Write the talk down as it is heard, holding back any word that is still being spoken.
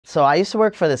So I used to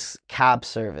work for this cab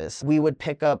service. We would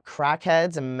pick up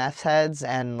crackheads and meth heads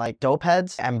and like dope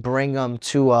heads and bring them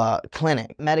to a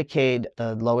clinic. Medicaid,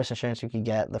 the lowest insurance you could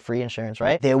get, the free insurance,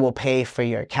 right? They will pay for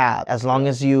your cab. As long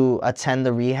as you attend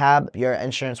the rehab, your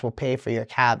insurance will pay for your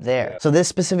cab there. So this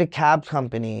specific cab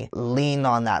company leaned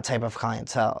on that type of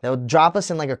clientele. They would drop us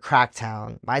in like a crack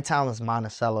town. My town was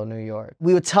Monticello, New York.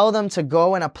 We would tell them to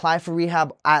go and apply for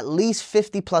rehab at least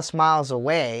 50 plus miles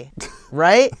away,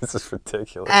 right? This is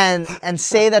ridiculous. And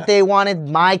say that they wanted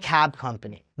my cab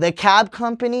company. The cab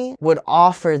company would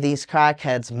offer these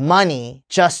crackheads money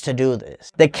just to do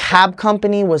this. The cab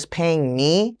company was paying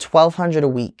me $1,200 a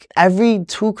week. Every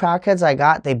 2 crackheads I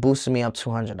got, they boosted me up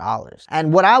 $200.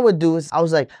 And what I would do is, I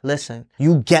was like, listen,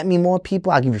 you get me more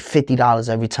people, I'll give you $50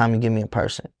 every time you give me a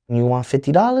person. You want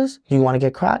 $50? You want to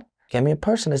get crack? Get me a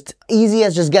person. It's easy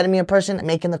as just getting me a person and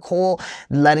making the call,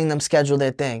 letting them schedule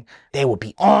their thing. They will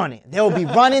be on it. They will be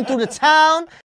running through the town,